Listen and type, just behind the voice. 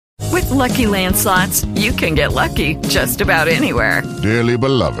Lucky Land Slots, you can get lucky just about anywhere. Dearly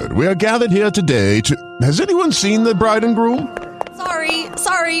beloved, we are gathered here today to... Has anyone seen the bride and groom?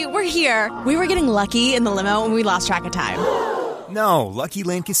 Sorry, we're here. We were getting lucky in the limo and we lost track of time. No, Lucky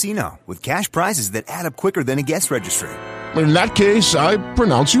Land Casino, with cash prizes that add up quicker than a guest registry. In that case, I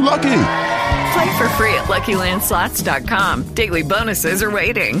pronounce you lucky. Play for free at LuckyLandSlots.com. Daily bonuses are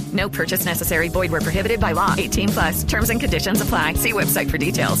waiting. No purchase necessary. Void where prohibited by law. 18+. Terms and conditions apply. See website for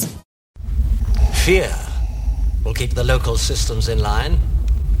details. Fear will keep the local systems in line.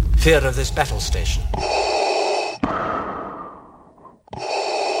 Fear of this battle station.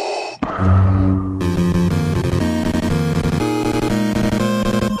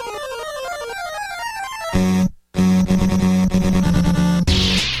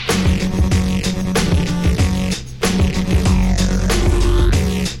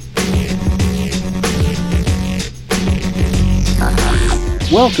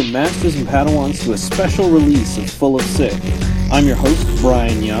 Welcome, Masters and Padawans, to a special release of Full of Sith. I'm your host,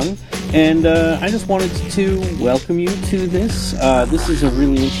 Bryan Young, and I just wanted to welcome you to this. This is a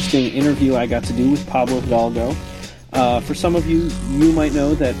really interesting interview I got to do with Pablo Hidalgo. For some of you, you might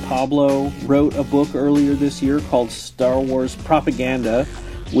know that Pablo wrote a book earlier this year called Star Wars Propaganda,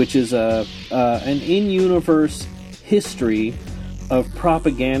 which is an in-universe history of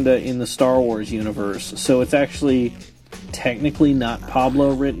propaganda in the Star Wars universe. So it's actually technically not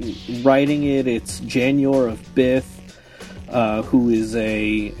Pablo writing it. It's Janior of Bith, who is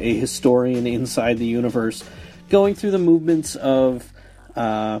a historian inside the universe, going through the movements of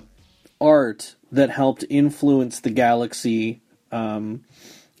art that helped influence the galaxy. And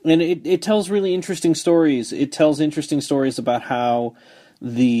it tells really interesting stories. It tells interesting stories about how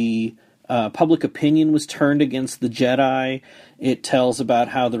the public opinion was turned against the Jedi. It tells about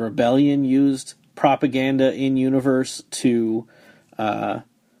how the rebellion used propaganda in universe to fight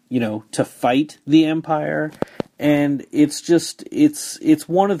the Empire, and it's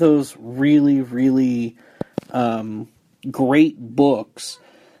one of those really great books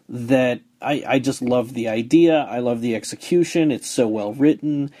that I just love the idea. I love the execution. It's so well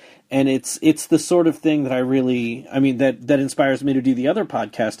written, and it's the sort of thing that that inspires me to do the other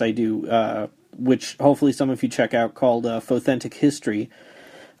podcast I do, which hopefully some of you check out, called Authentic History.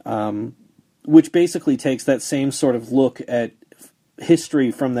 Which basically takes that same sort of look at history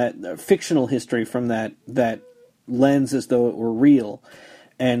from that fictional history from that lens as though it were real.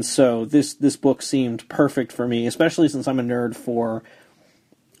 And so this book seemed perfect for me, especially since I'm a nerd for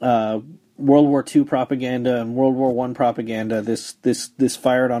World War II propaganda and World War I propaganda. This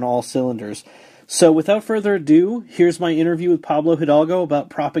fired on all cylinders. So without further ado, here's my interview with Pablo Hidalgo about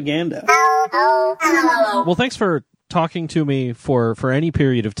propaganda. Well, thanks for talking to me for any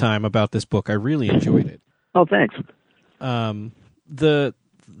period of time about this book. I really enjoyed it. Oh, thanks. The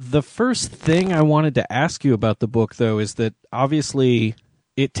first thing I wanted to ask you about the book, though, is that obviously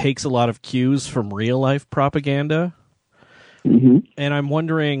it takes a lot of cues from real life propaganda. Mm-hmm. And I'm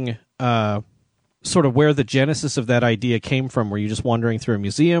wondering sort of where the genesis of that idea came from. Were you just wandering through a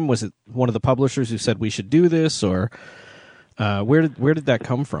museum? Was it one of the publishers who said we should do this, or where did that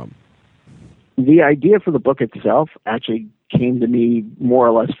come from? The idea for the book itself actually came to me more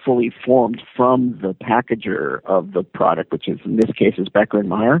or less fully formed from the packager of the product, which is, in this case, is Becker and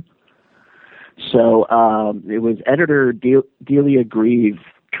Meyer. So it was editor Delia Grieve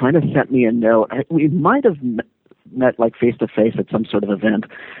kind of sent me a note. We might have met like face-to-face at some sort of event.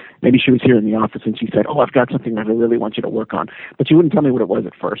 Maybe she was here in the office and she said, "Oh, I've got something that I really want you to work on." But she wouldn't tell me what it was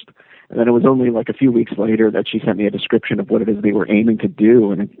at first. And then it was only like a few weeks later that she sent me a description of what it is they were aiming to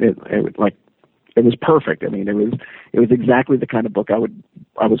do, and it was perfect. I mean, it was exactly the kind of book I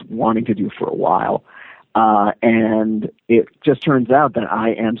was wanting to do for a while. And it just turns out that I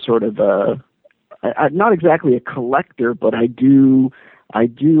am sort of not exactly a collector, but I do a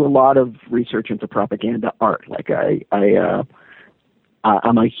lot of research into propaganda art. Like I'm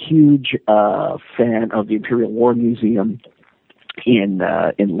a huge fan of the Imperial War Museum in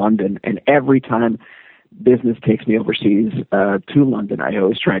London, and every time business takes me overseas to London, I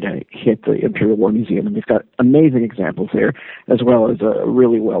always try to hit the Imperial War Museum, and they've got amazing examples there, as well as a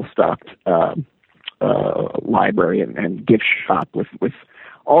really well-stocked library and gift shop with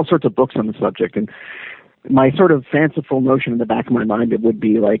all sorts of books on the subject. And my sort of fanciful notion in the back of my mind, it would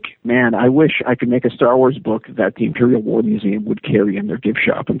be like, man, I wish I could make a Star Wars book that the Imperial War Museum would carry in their gift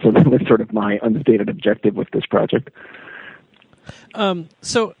shop. And so that was sort of my unstated objective with this project.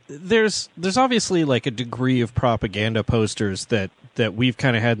 So there's obviously like a degree of propaganda posters that we've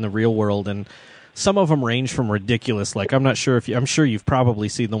kind of had in the real world, and some of them range from ridiculous. Like, I'm sure you've probably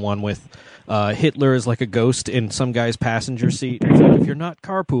seen the one with Hitler is like a ghost in some guy's passenger seat. It's like, if you're not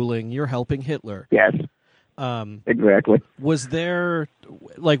carpooling, you're helping Hitler. Yes. Exactly. Was there,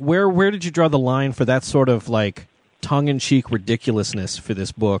 like, where did you draw the line for that sort of like tongue-in-cheek ridiculousness for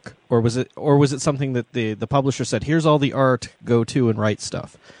this book, or was it something that the publisher said, here's all the art, go to and write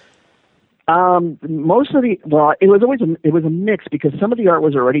stuff? Most of it was a mix, because some of the art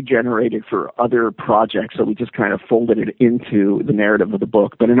was already generated for other projects, so we just kind of folded it into the narrative of the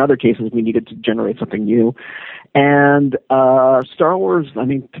book. But in other cases, we needed to generate something new. And Star Wars, I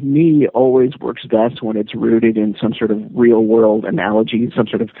mean, to me, always works best when it's rooted in some sort of real-world analogy, some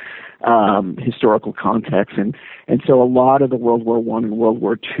sort of historical context. And so a lot of the World War I and World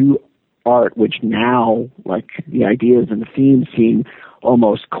War II art, which now, like, the ideas and the themes seem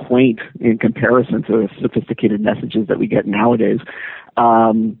almost quaint in comparison to the sophisticated messages that we get nowadays,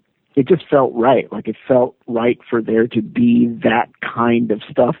 it just felt right. Like, it felt right for there to be that kind of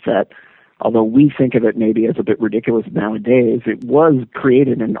stuff that, although we think of it maybe as a bit ridiculous nowadays, it was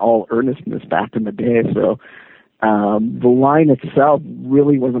created in all earnestness back in the day. So the line itself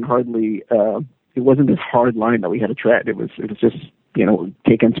really wasn't it wasn't this hard line that we had to tread. It was just,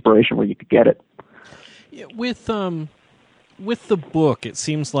 take inspiration where you could get it. Yeah, with the book, it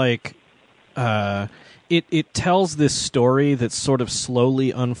seems like it tells this story that's sort of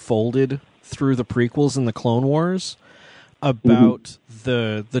slowly unfolded through the prequels and the Clone Wars about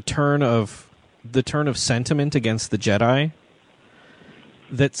the turn of sentiment against the Jedi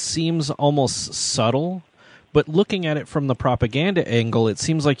that seems almost subtle. But looking at it from the propaganda angle, it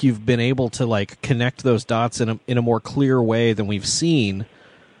seems like you've been able to like connect those dots in a more clear way than we've seen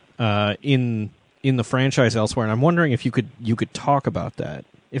in the franchise elsewhere. And I'm wondering if you could talk about that,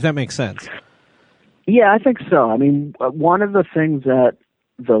 if that makes sense. Yeah, I think so. I mean, one of the things that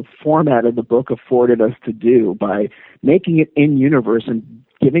the format of the book afforded us to do by making it in universe and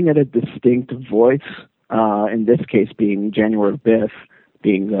giving it a distinct voice, in this case being January Biff,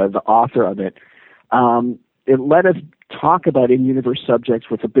 being the author of it, it let us talk about in-universe subjects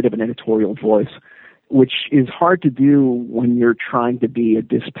with a bit of an editorial voice, which is hard to do when you're trying to be a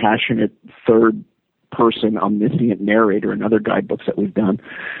dispassionate third-person omniscient narrator in other guidebooks that we've done.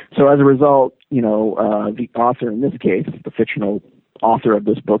 So as a result, the author, in this case, the fictional author of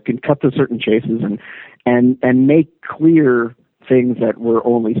this book, can cut to certain chases and make clear things that were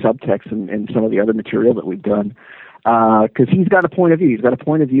only subtext in some of the other material that we've done. Because he's got a point of view. He's got a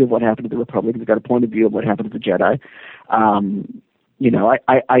point of view of what happened to the Republic. He's got a point of view of what happened to the Jedi.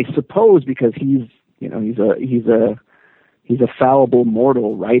 I suppose because he's a fallible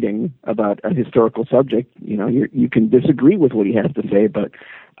mortal writing about a historical subject. You can disagree with what he has to say, but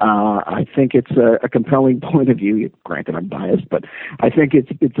I think it's a compelling point of view. Granted, I'm biased, but I think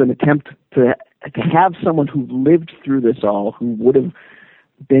it's an attempt to have someone who lived through this all, who would have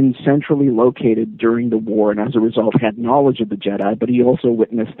been centrally located during the war and as a result had knowledge of the Jedi, but he also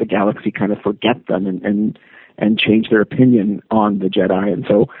witnessed the galaxy kind of forget them and change their opinion on the Jedi. And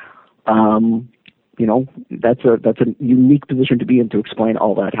so, that's a unique position to be in to explain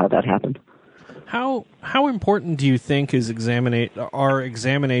all that, how that happened. How important do you think are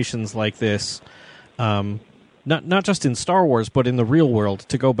examinations like this, not just in Star Wars but in the real world,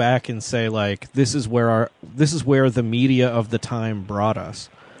 to go back and say, like, this is where the media of the time brought us?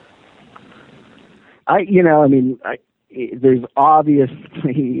 There's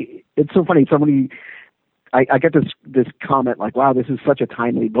obviously, it's so funny. I get this comment like, wow, this is such a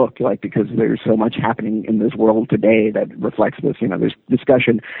timely book, like, because there's so much happening in this world today that reflects this. There's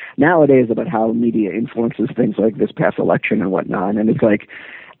discussion nowadays about how media influences things like this past election and whatnot. And it's like,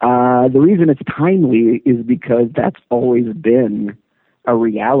 the reason it's timely is because that's always been a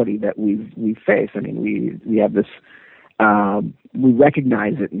reality that we face. I mean, we have this, we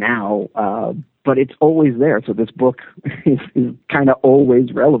recognize it now, but it's always there. So this book is kind of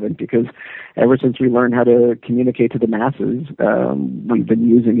always relevant, because ever since we learned how to communicate to the masses, we've been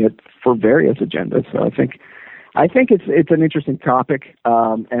using it for various agendas. So I think it's an interesting topic,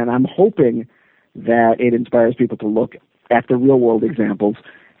 and I'm hoping that it inspires people to look at the real world examples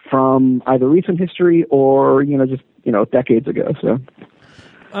from either recent history or just decades ago. So.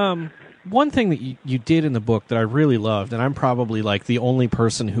 One thing that you did in the book that I really loved, and I'm probably like the only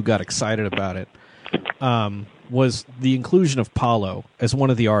person who got excited about it, was the inclusion of Paulo as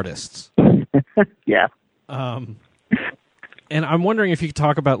one of the artists. Yeah. And I'm wondering if you could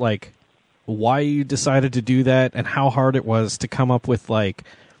talk about like why you decided to do that and how hard it was to come up with like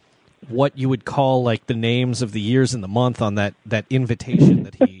what you would call like the names of the years and the month on that invitation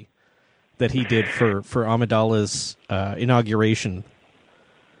that he did for Amidala's inauguration.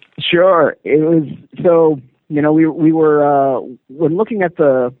 Sure. It was so. We were when looking at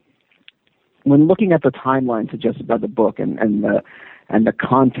the timeline suggested by the book and the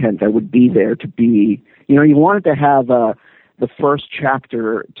content that would be there to be. You wanted to have the first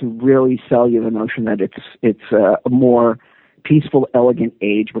chapter to really sell you the notion that it's a more peaceful, elegant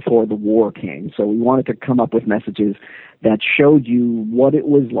age before the war came. So we wanted to come up with messages that showed you what it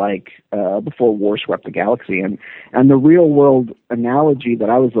was like before war swept the galaxy. And the real world analogy that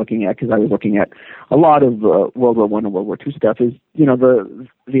I was looking at, because I was looking at a lot of World War I and World War II stuff, is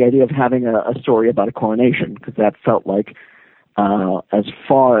the idea of having a story about a coronation, because that felt like as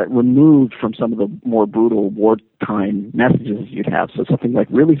far removed from some of the more brutal wartime messages you'd have. So something like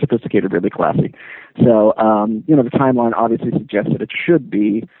really sophisticated, really classy. So, the timeline obviously suggests that it should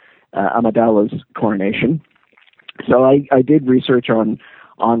be Amidala's coronation. So I did research on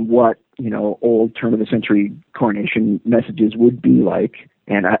what, old turn of the century coronation messages would be like,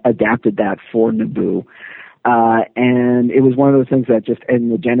 and I adapted that for Naboo. And it was one of those things that just, in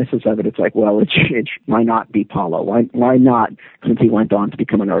the genesis of it, it's like, well, why not be Paulo? Why not, since he went on to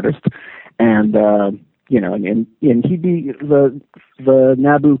become an artist? And, and he'd be, the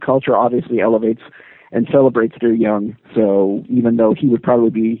Naboo culture obviously elevates and celebrates their young. So even though he would probably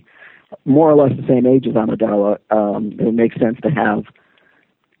be more or less the same age as Amidala, it makes sense to have,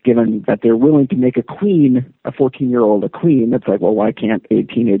 given that they're willing to make a queen, a 14-year-old a queen, it's like, well, why can't a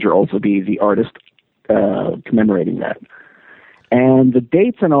teenager also be the artist commemorating that? And the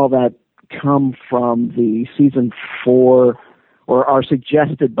dates and all that come from the season 4, or are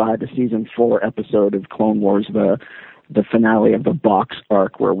suggested by the season 4 episode of Clone Wars, the finale of the Box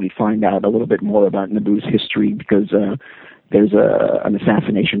arc, where we find out a little bit more about Naboo's history, because there's an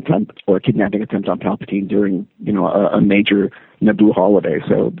assassination attempt or a kidnapping attempt on Palpatine during a major Naboo holiday.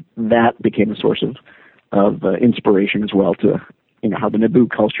 So that became a source of inspiration as well to how the Naboo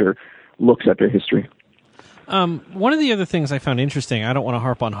culture looks at their history. One of the other things I found interesting, I don't want to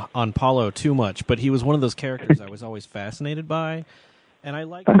harp on Paulo too much, but he was one of those characters I was always fascinated by, and I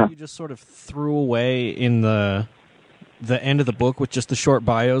like how you just sort of threw away in the end of the book with just the short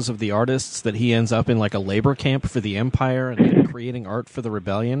bios of the artists that he ends up in like a labor camp for the Empire and like creating art for the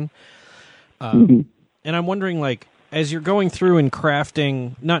Rebellion. And I'm wondering, like, as you're going through and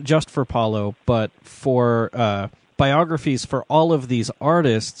crafting, not just for Paulo, but for biographies for all of these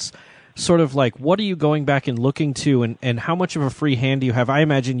artists, sort of like, what are you going back and looking to, and how much of a free hand do you have? I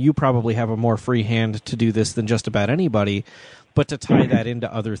imagine you probably have a more free hand to do this than just about anybody, but to tie that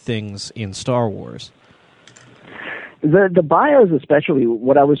into other things in Star Wars. The bios especially,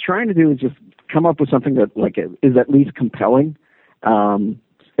 what I was trying to do is just come up with something that is at least compelling,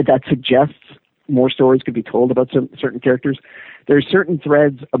 that suggests more stories could be told about certain characters. There's certain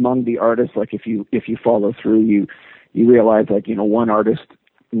threads among the artists, like if you follow through, you realize one artist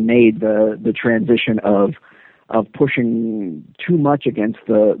made the transition of pushing too much against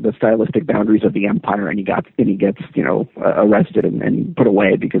the stylistic boundaries of the Empire, and he gets arrested and put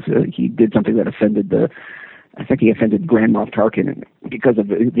away because he did something that offended I think he offended Grand Moff Tarkin because of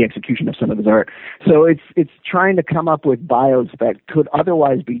the execution of some of his art. So it's trying to come up with bios that could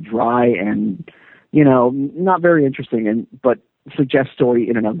otherwise be dry and not very interesting, but suggest story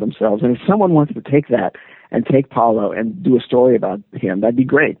in and of themselves. And if someone wants to take that and take Paulo and do a story about him, that'd be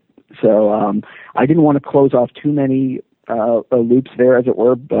great. So I didn't want to close off too many loops there, as it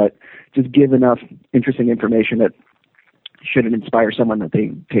were, but just give enough interesting information that should inspire someone that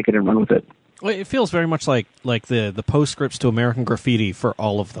they take it and run with it. Well, it feels very much like the postscripts to American Graffiti for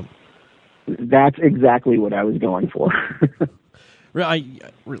all of them. That's exactly what I was going for.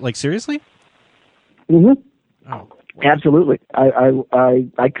 Like, seriously? Mm-hmm. Oh, wow. Absolutely.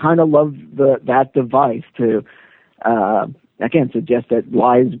 I kind of love that device to again suggest that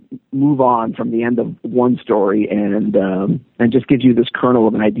lives move on from the end of one story, and just gives you this kernel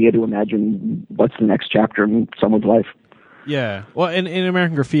of an idea to imagine what's the next chapter in someone's life. Yeah. Well, in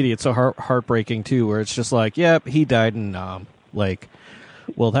American Graffiti, it's so heartbreaking too, where it's just like, yep, he died in Nam. Like,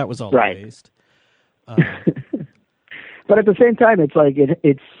 well, that was all right. based. But at the same time, it's like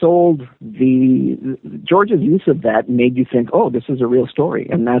it sold George's use of that made you think, oh, this is a real story,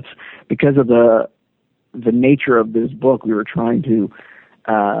 and that's because of the nature of this book. We were trying to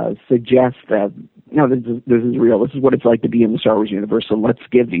suggest that this is real. This is what it's like to be in the Star Wars universe. So let's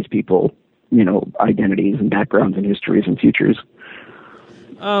give these people identities and backgrounds and histories and futures.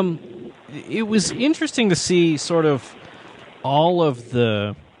 It was interesting to see sort of all of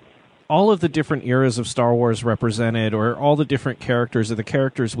the different eras of Star Wars represented, or all the different characters, or the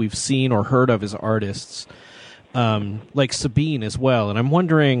characters we've seen or heard of as artists, like Sabine as well. And I'm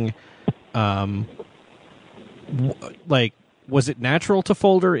wondering, like, was it natural to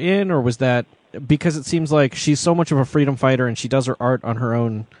fold her in, or was that because it seems like she's so much of a freedom fighter and she does her art on her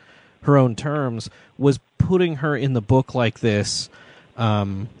own terms? Was putting her in the book like this,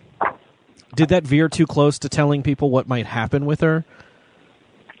 did that veer too close to telling people what might happen with her?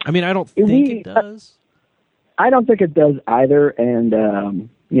 I mean, I don't think it does. I don't think it does either. And,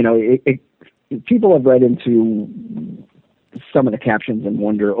 people have read into some of the captions and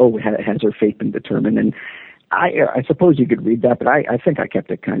wonder, has her fate been determined? And I suppose you could read that, but I think I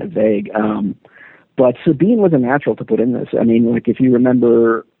kept it kind of vague. But Sabine was a natural to put in this. I mean, like, if you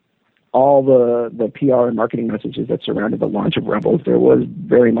remember all the PR and marketing messages that surrounded the launch of Rebels, there was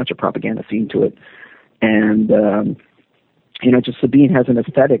very much a propaganda theme to it. And, just Sabine has an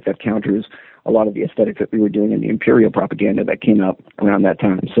aesthetic that counters a lot of the aesthetics that we were doing in the Imperial propaganda that came up around that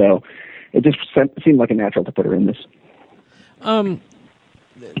time. So it just seemed like a natural to put her in this. I'm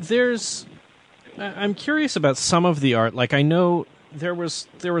curious about some of the art. Like, I know there was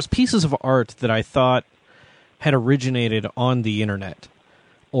pieces of art that I thought had originated on the internet,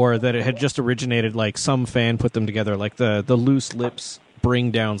 or that it had just originated, like some fan put them together, like the loose lips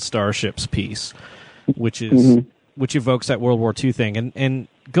bring down starships piece, which is which evokes that World War II thing. And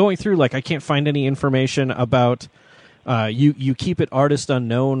going through, like, I can't find any information about you keep it artist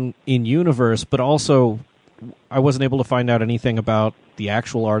unknown in universe, but also I wasn't able to find out anything about the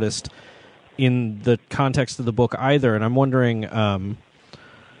actual artist in the context of the book either. And I'm wondering,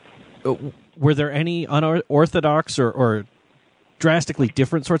 were there any unorthodox or drastically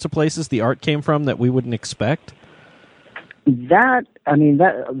different sorts of places the art came from that we wouldn't expect? The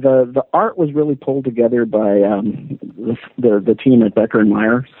art was really pulled together by the team at Becker and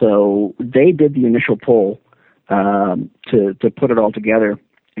Meyer. So they did the initial pull to put it all together,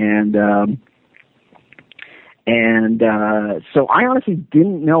 and so I honestly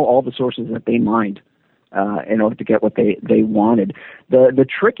didn't know all the sources that they mined in order to get what they wanted. The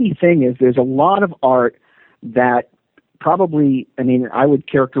tricky thing is there's a lot of art that probably, I would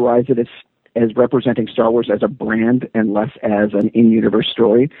characterize it as representing Star Wars as a brand and less as an in-universe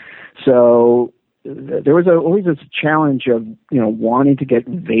story. So there was always this challenge of, wanting to get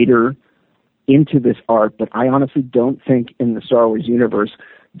Vader into this art, but I honestly don't think in the Star Wars universe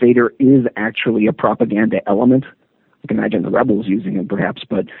Vader is actually a propaganda element. I can imagine the Rebels using it perhaps,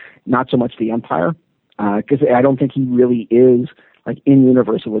 but not so much the Empire, because I don't think he really is, like,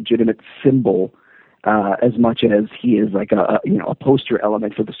 in-universe a legitimate symbol as much as he is like a poster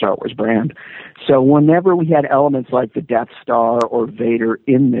element for the Star Wars brand. So whenever we had elements like the Death Star or Vader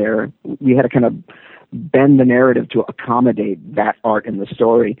in there, we had to kind of bend the narrative to accommodate that art in the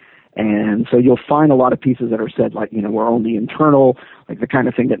story. And so you'll find a lot of pieces that are said, like, we're only internal, like the kind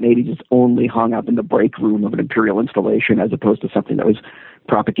of thing that maybe just only hung up in the break room of an Imperial installation as opposed to something that was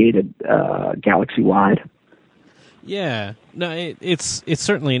propagated galaxy-wide. Yeah. No, it's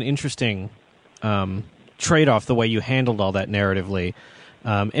certainly an interesting trade-off, the way you handled all that narratively.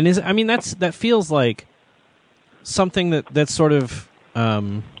 And that feels like something that's sort of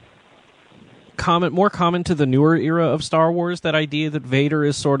more common to the newer era of Star Wars, that idea that Vader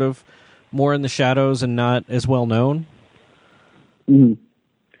is sort of more in the shadows and not as well known.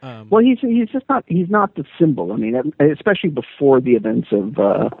 Well, he's not the symbol. Especially before the events of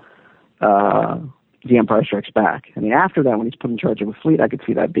The Empire Strikes Back. After that, when he's put in charge of a fleet, I could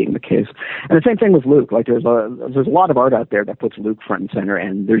see that being the case. And the same thing with Luke. Like, there's a lot of art out there that puts Luke front and center,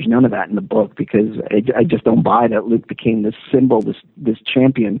 and there's none of that in the book, because I just don't buy that Luke became this symbol, this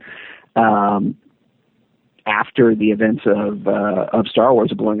champion, after the events of Star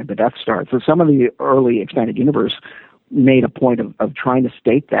Wars blowing up the Death Star. So some of the early expanded universe made a point of trying to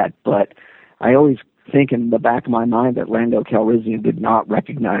state that, but I always think in the back of my mind that Lando Calrissian did not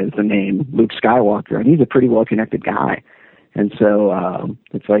recognize the name Luke Skywalker, and he's a pretty well-connected guy. And so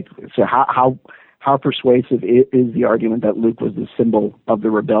it's like, so how persuasive is the argument that Luke was the symbol of the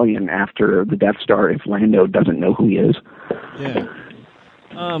rebellion after the Death Star if Lando doesn't know who he is? Yeah.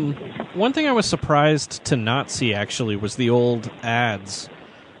 One thing I was surprised to not see, actually, was the old ads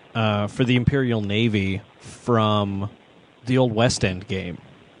for the Imperial Navy from the old West End game.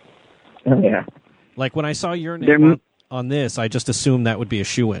 Oh, yeah. Like, when I saw your name on this, I just assumed that would be a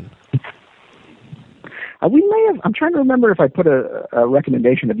shoo-in. We may have. I'm trying to remember if I put a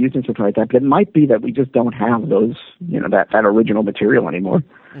recommendation of using something like that, but it might be that we just don't have those, that original material anymore.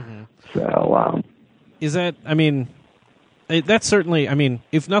 Mm-hmm. So, is that? That's certainly.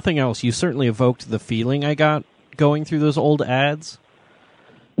 If nothing else, you certainly evoked the feeling I got going through those old ads.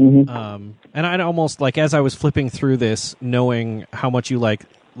 Mm-hmm. And I'd almost, like, as I was flipping through this, knowing how much you like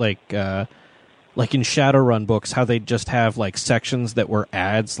in Shadowrun books, how they just have, like, sections that were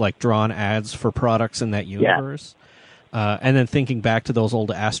ads, like drawn ads for products in that universe. and then thinking back to those old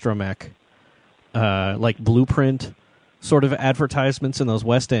astromech, like blueprint sort of advertisements in those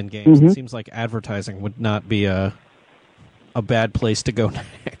West End games, it seems like advertising would not be a bad place to go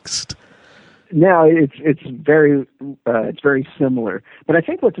next. No, it's very similar. But I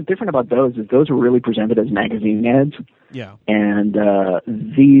think what's different about those is those were really presented as magazine ads. Yeah. And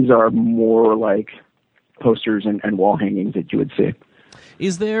these are more like posters and wall hangings that you would see.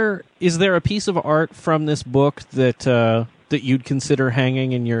 Is there a piece of art from this book that you'd consider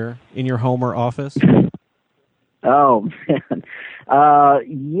hanging in your home or office? Oh man,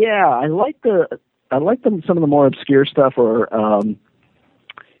 yeah, I like some of the more obscure stuff, or I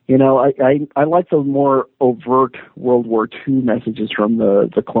like the more overt World War II messages from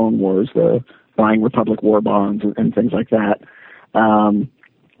the Clone Wars, the buying Republic war bonds and things like that.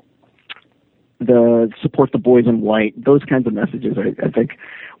 The support the boys in white, those kinds of messages I think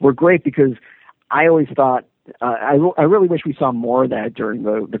were great, because I always thought I really wish we saw more of that during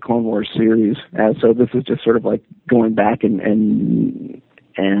the Clone Wars series. So this is just sort of like going back and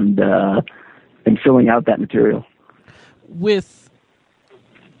filling out that material. With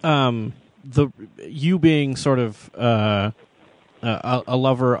you being sort of a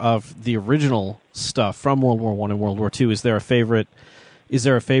lover of the original stuff from World War I and World War II, is there a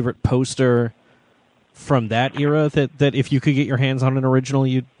favorite poster from that era that if you could get your hands on an original,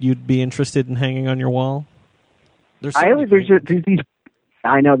 you'd be interested in hanging on your wall? There's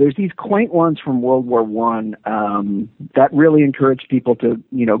these quaint ones from World War I that really encourage people to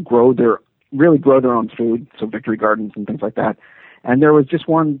grow their own food, so victory gardens and things like that. And there was just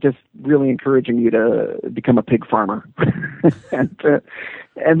one just really encouraging you to become a pig farmer. and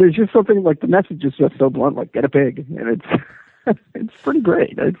there's just something like the message is just so blunt, like get a pig, and it's pretty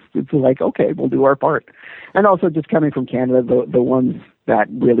great. It's like, okay, we'll do our part. And also just coming from Canada, the ones that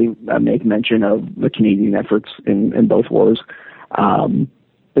really make mention of the Canadian efforts in both wars.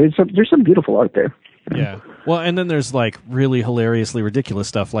 There's some beautiful art there. Yeah. Well, and then there's like really hilariously ridiculous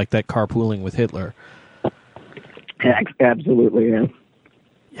stuff like that carpooling with Hitler. Absolutely, yeah.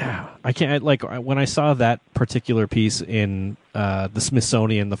 Yeah, I can't, like, when I saw that particular piece in the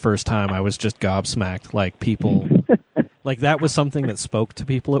Smithsonian the first time, I was just gobsmacked. Like, people, like, that was something that spoke to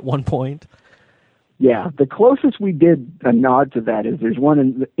people at one point. Yeah, the closest we did a nod to that is there's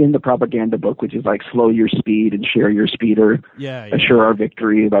one in the propaganda book, which is like slow your speed and share your speeder. Yeah. Assure our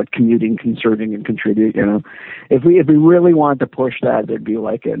victory, about commuting, conserving, and contribute. If we really wanted to push that, there'd be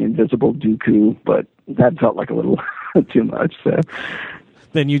like an invisible Dooku, but that felt like a little too much. So.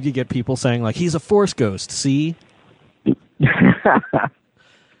 Then you'd get people saying like, he's a Force ghost, see?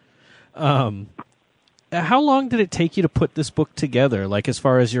 How long did it take you to put this book together? Like, as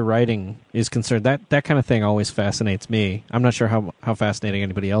far as your writing is concerned, that kind of thing always fascinates me. I'm not sure how fascinating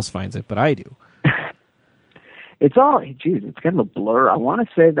anybody else finds it, but I do. It's kind of a blur. I want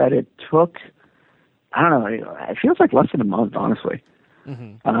to say that it took, I don't know, it feels like less than a month, honestly.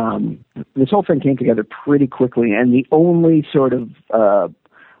 Mm-hmm. This whole thing came together pretty quickly, and the only sort of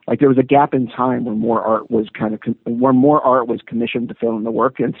there was a gap in time where more art was commissioned to fill in the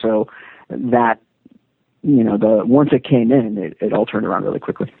work, and so that once it came in, it all turned around really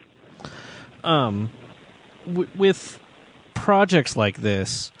quickly. With projects like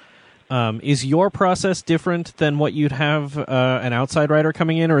this, is your process different than what you'd have an outside writer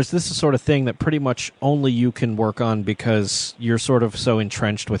coming in, or is this the sort of thing that pretty much only you can work on because you're sort of so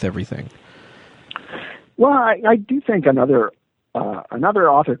entrenched with everything? Well, I do think another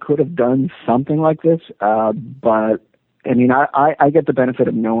author could have done something like this, but I mean, I get the benefit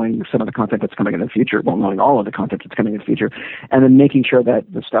of knowing some of the content that's coming in the future, knowing all of the content that's coming in the future, and then making sure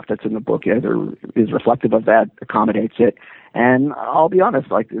that the stuff that's in the book either is reflective of that, accommodates it. And I'll be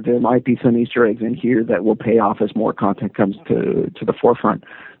honest, like, there might be some Easter eggs in here that will pay off as more content comes to the forefront.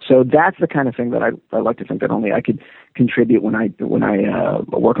 So that's the kind of thing that I like to think that only I could contribute when I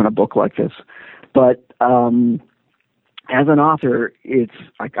work on a book like this. But as an author, it's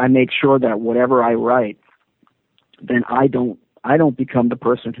like I make sure that whatever I write, then I don't become the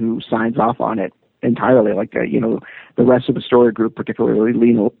person who signs off on it entirely. Like, the rest of the story group, particularly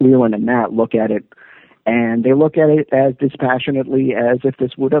Leland and Matt, look at it, and they look at it as dispassionately as if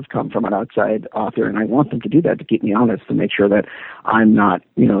this would have come from an outside author. And I want them to do that to keep me honest, to make sure that I'm not,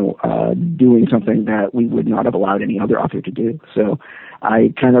 doing something that we would not have allowed any other author to do. So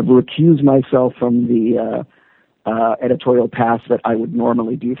I kind of recuse myself from the editorial pass that I would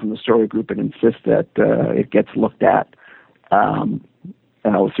normally do from the story group, and insist that it gets looked at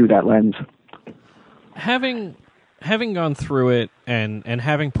through that lens. Having gone through it and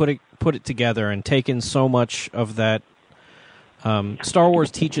having put it together and taken so much of that Star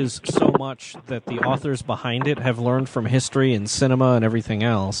Wars teaches so much that the authors behind it have learned from history and cinema and everything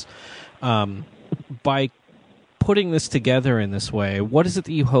else. By putting this together in this way, what is it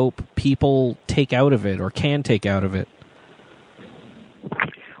that you hope people take out of it or can take out of it?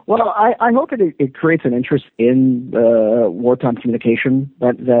 Well, I hope it creates an interest in wartime communication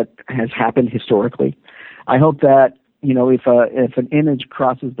that has happened historically. I hope that, if an image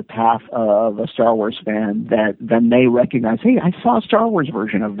crosses the path of a Star Wars fan, that then they recognize, hey, I saw a Star Wars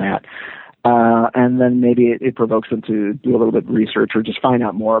version of that. And then maybe it provokes them to do a little bit of research or just find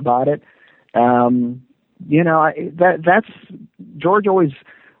out more about it. That's George always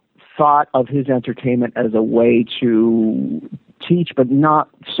thought of his entertainment as a way to teach, but not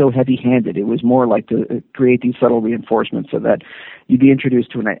so heavy-handed. It was more like to create these subtle reinforcements so that you'd be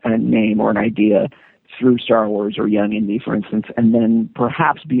introduced to a name or an idea through Star Wars or Young Indie, for instance, and then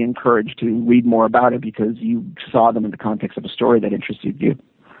perhaps be encouraged to read more about it because you saw them in the context of a story that interested you.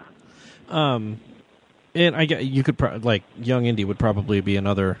 And I guess you could Young Indie would probably be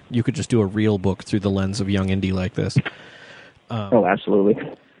another. You could just do a real book through the lens of Young Indie like this. Oh, absolutely.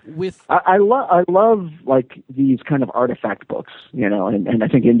 I love like these kind of artifact books, and I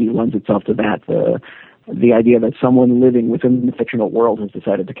think Indie lends itself to that. The idea that someone living within the fictional world has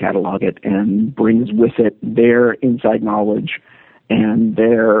decided to catalog it and brings with it their inside knowledge and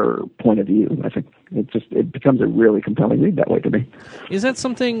their point of view. I think it becomes a really compelling read that way to me. Is that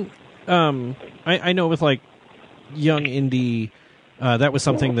something? I know with like Young Indie, that was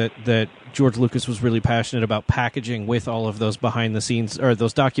something that George Lucas was really passionate about packaging with all of those behind the scenes or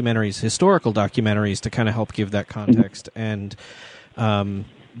those documentaries, historical documentaries, to kind of help give that context. And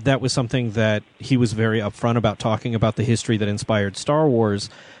that was something that he was very upfront about, talking about the history that inspired Star Wars.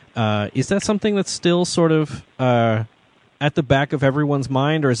 Is that something that's still sort of at the back of everyone's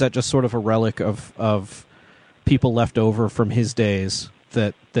mind, or is that just sort of a relic of people left over from his days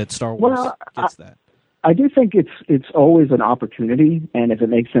that Star Wars gets that? I do think it's always an opportunity, and if it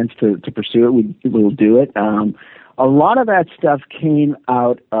makes sense to pursue it, we'll do it. A lot of that stuff came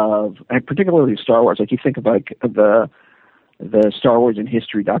out of, and particularly Star Wars. Like you think about the Star Wars in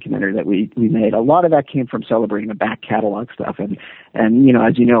History documentary that we made. A lot of that came from celebrating the back catalog stuff, and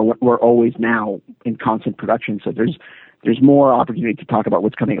as you know, we're always now in constant production, so there's more opportunity to talk about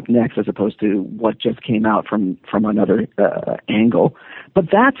what's coming up next as opposed to what just came out from another angle. But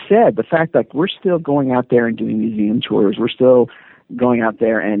that said, the fact that we're still going out there and doing museum tours, we're still going out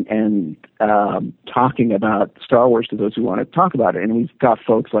there and talking about Star Wars to those who want to talk about it. And we've got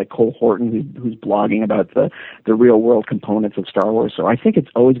folks like Cole Horton who's blogging about the real world components of Star Wars. So I think it's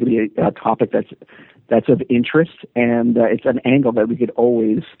always going to be a topic that's of interest, and it's an angle that we could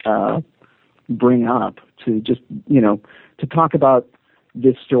always bring up to just, to talk about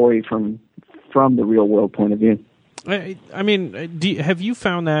this story from the real world point of view. I mean, have you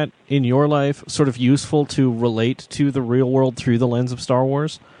found that in your life sort of useful to relate to the real world through the lens of Star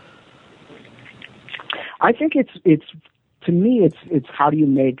Wars? I think it's to me it's how do you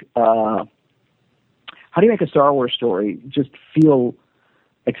make a Star Wars story just feel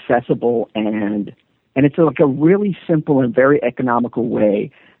accessible, and it's like a really simple and very economical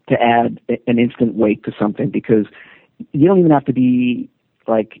way to add an instant weight to something, because you don't even have to be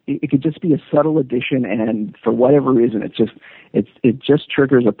like, it could just be a subtle addition, and for whatever reason, it just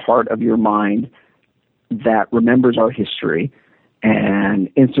triggers a part of your mind that remembers our history, and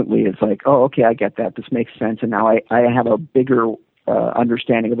instantly it's like, oh, okay, I get that. This makes sense, and now I have a bigger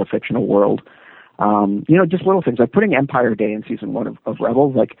understanding of the fictional world. Just little things like putting Empire Day in season 1 of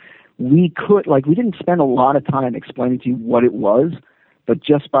Rebels. Like we didn't spend a lot of time explaining to you what it was, but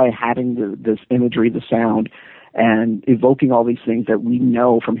just by having this imagery, the sound, and evoking all these things that we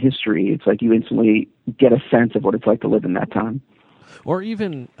know from history, it's like you instantly get a sense of what it's like to live in that time. Or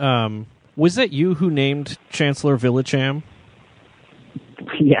even, was that you who named Chancellor Villacham?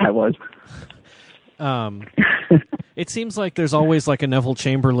 Yeah, it was. It seems like there's always like a Neville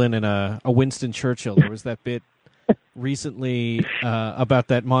Chamberlain and a Winston Churchill. There was that bit recently about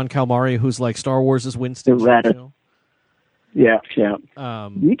that Mon Calamari who's like Star Wars is Winston Churchill. Yeah.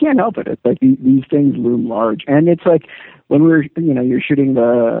 You can't help it. It's like these things loom large, and it's like when you're shooting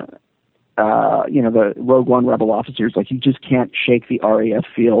the Rogue One Rebel officers, like you just can't shake the RAF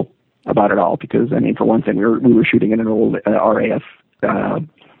feel about it all, because I mean, for one thing, we were shooting in an old RAF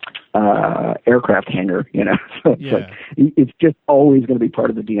aircraft hangar, so it's like it's just always going to be part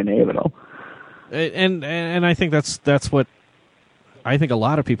of the DNA of it all. And I think that's what I think a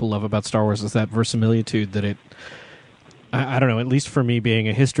lot of people love about Star Wars, is that verisimilitude that it. I don't know, at least for me being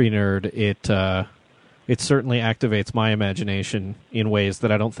a history nerd, it certainly activates my imagination in ways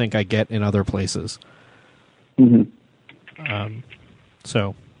that I don't think I get in other places. Mm-hmm.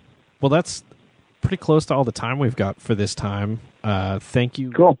 Well, that's pretty close to all the time we've got for this time. Thank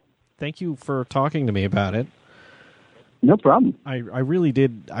you. Cool. Thank you for talking to me about it. No problem. I really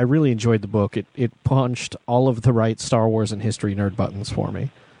did. I really enjoyed the book. It punched all of the right Star Wars and history nerd buttons for me.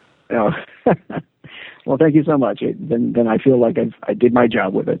 Oh. Well, thank you so much. Then I feel like I did my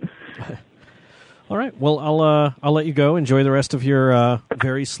job with it. All right. Well, I'll let you go. Enjoy the rest of your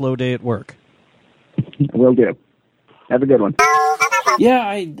very slow day at work. Will do. Have a good one. Yeah,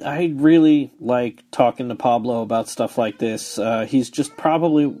 I really like talking to Pablo about stuff like this. He's just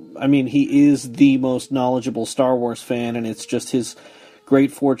probably, he is the most knowledgeable Star Wars fan, and it's just his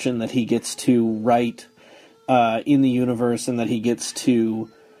great fortune that he gets to write in the universe and that he gets to,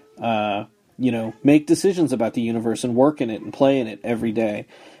 make decisions about the universe and work in it and play in it every day.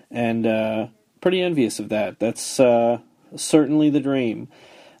 And pretty envious of that. That's certainly the dream.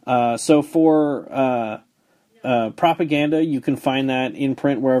 So for propaganda, you can find that in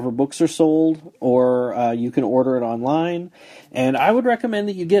print wherever books are sold, or you can order it online. And I would recommend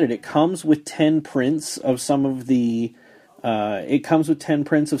that you get it. It comes with 10 prints of some of the art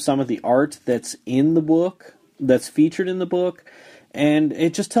that's in the book, that's featured in the book, and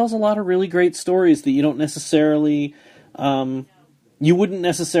it just tells a lot of really great stories that you don't necessarily, you wouldn't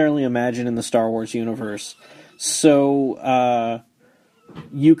necessarily imagine in the Star Wars universe. So,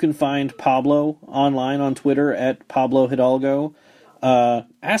 you can find Pablo online on Twitter at Pablo Hidalgo.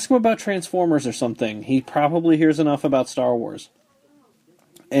 Ask him about Transformers or something. He probably hears enough about Star Wars.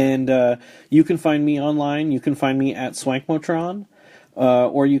 And you can find me online. You can find me at Swankmotron.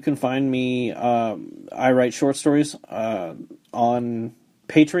 Or you can find me, I write short stories on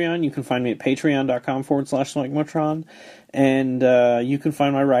Patreon. You can find me at patreon.com/Swankmotron. And you can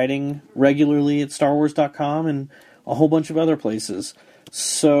find my writing regularly at StarWars.com and a whole bunch of other places.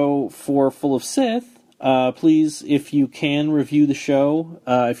 So for Full of Sith, please, if you can, review the show.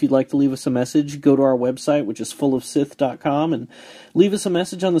 If you'd like to leave us a message, go to our website, which is fullofsith.com, and leave us a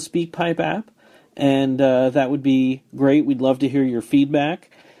message on the SpeakPipe app. And that would be great. We'd love to hear your feedback.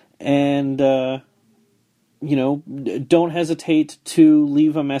 And, don't hesitate to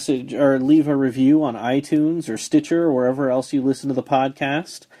leave a message or leave a review on iTunes or Stitcher or wherever else you listen to the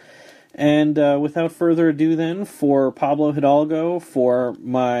podcast. And without further ado then, for Pablo Hidalgo, for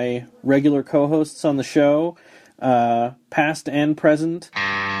my regular co-hosts on the show, past and present,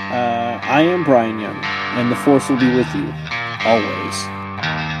 I am Bryan Young, and the Force will be with you, always.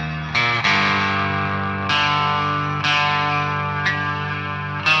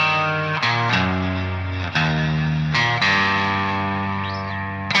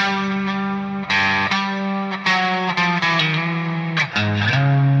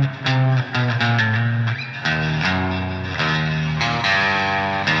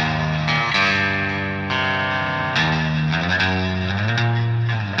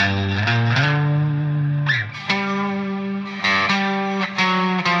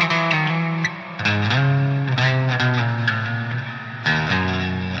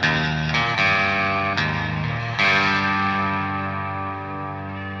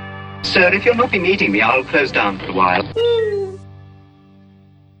 Sir, if you'll not be meeting me, I'll close down for a while.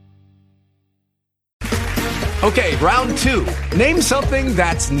 Okay, round two. Name something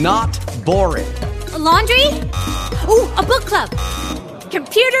that's not boring. A laundry? Ooh, a book club.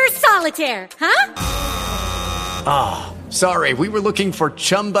 Computer solitaire, huh? Ah, sorry, we were looking for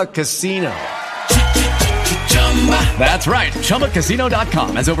Chumba Casino. That's right,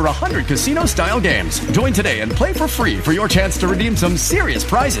 ChumbaCasino.com has over 100 casino-style games. Join today and play for free for your chance to redeem some serious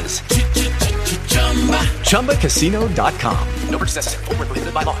prizes. ChumbaCasino.com. No purchase necessary. Void where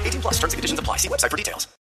prohibited by law. 18+. Terms and conditions apply. See website for details.